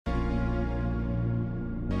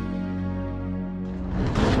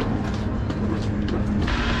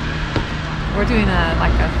We're doing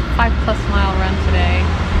like a 5+ mile run today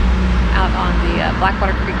out on the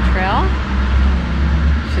Blackwater Creek Trail.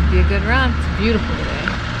 Should be a good run. It's beautiful today.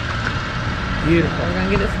 Beautiful. So we're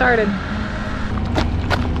gonna get it started.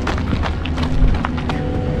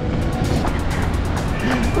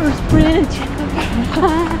 First bridge.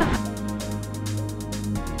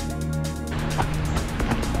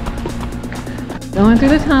 Going through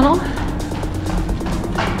the tunnel.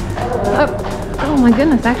 Oh my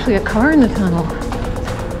goodness, actually a car in the tunnel.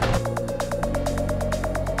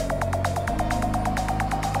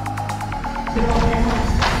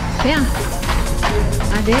 Yeah,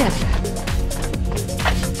 I did.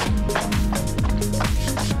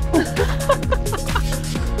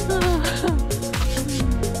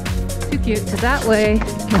 Too cute, because that way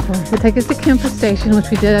will take us to Kemper Station, which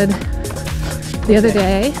we did the other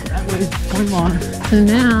day. That way is Point of Honor. So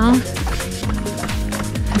now,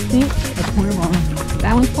 I think That's Point of Honor.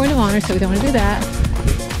 that one's Point of Honor, so we don't want to do that.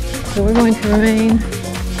 So we're going to remain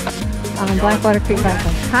on Blackwater Creek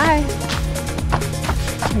Backway. Hi.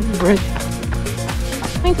 There's the bridge.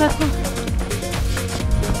 Thanks, Russell.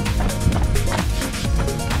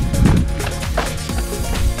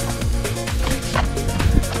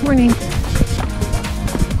 Morning.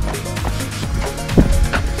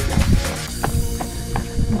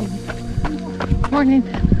 Morning.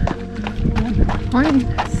 Morning.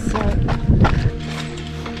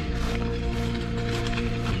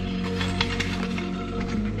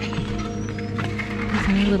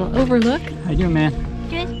 There's a little overlook. How you doing, man?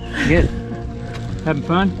 Good. Good. Having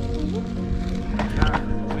fun?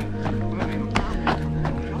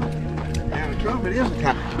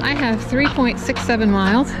 I have 3.67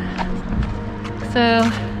 miles. So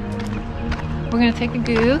we're gonna take a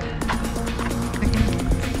goo.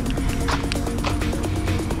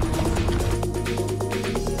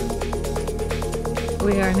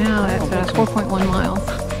 We are now at 4.1 miles.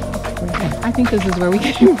 I think this is where we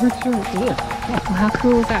came for church. Yeah. Well, how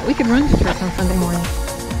cool is that? We could run to church on Sunday morning.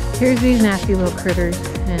 Here's these nasty little critters,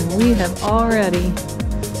 and we have already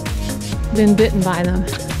been bitten by them.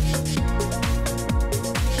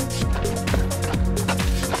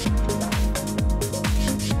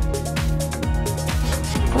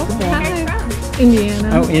 Oh, hi. Indiana.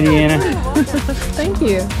 Oh, Indiana. Thank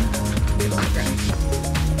you.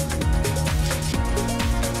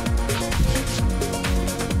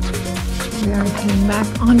 We are heading back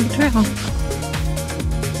on the trail.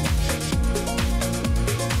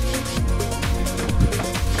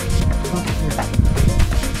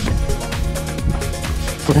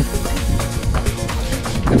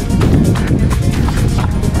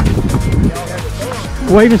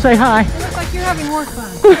 Wave and say hi. It looks like you're having more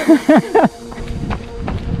fun.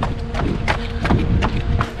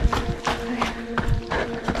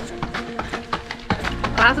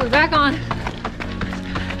 Class is back on.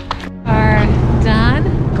 Are done.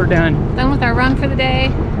 We're done. Done with our run for the day.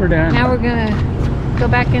 We're done. Now we're gonna go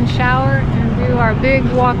back in, shower, and do our big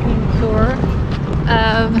walking tour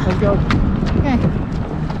of Let's go.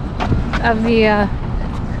 of the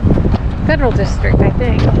Federal District, I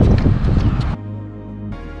think.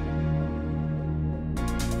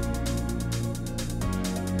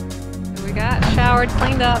 So we got showered,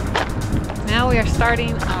 cleaned up. Now we are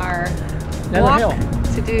starting our Another walk hill.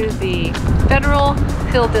 to do the Federal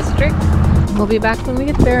Hill District. We'll be back when we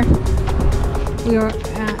get there. We are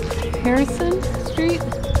at Harrison Street.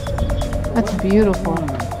 That's beautiful.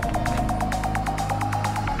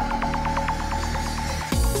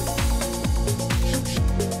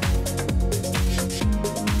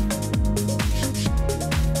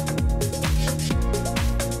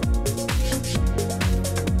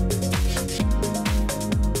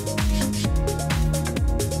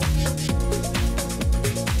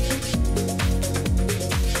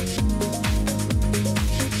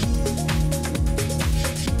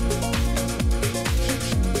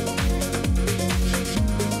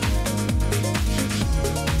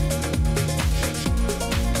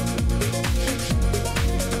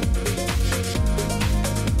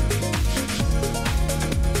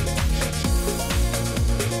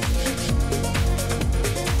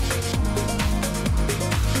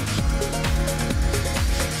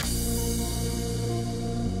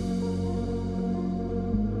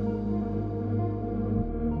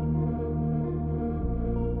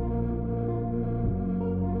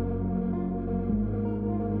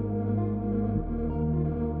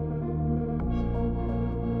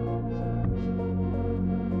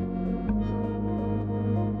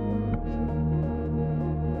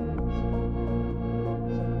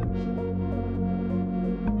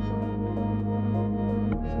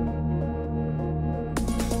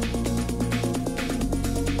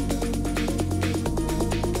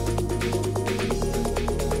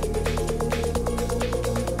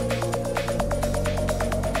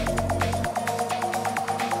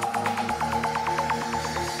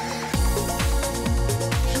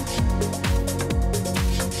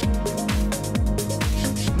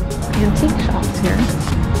 here.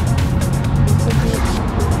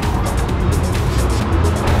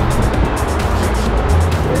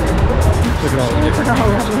 Look at all the different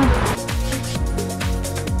candles.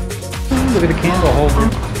 Look at the candle holder.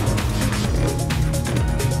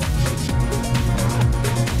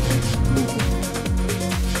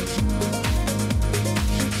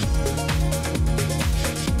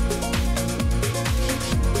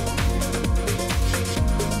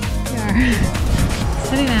 We are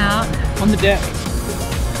sitting out. On the deck.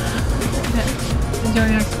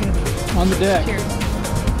 Enjoying our food. On the deck. Cheers.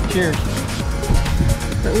 Cheers.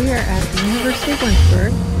 But we are at the University of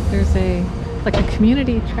Lynchburg. There's like a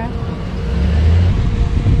community track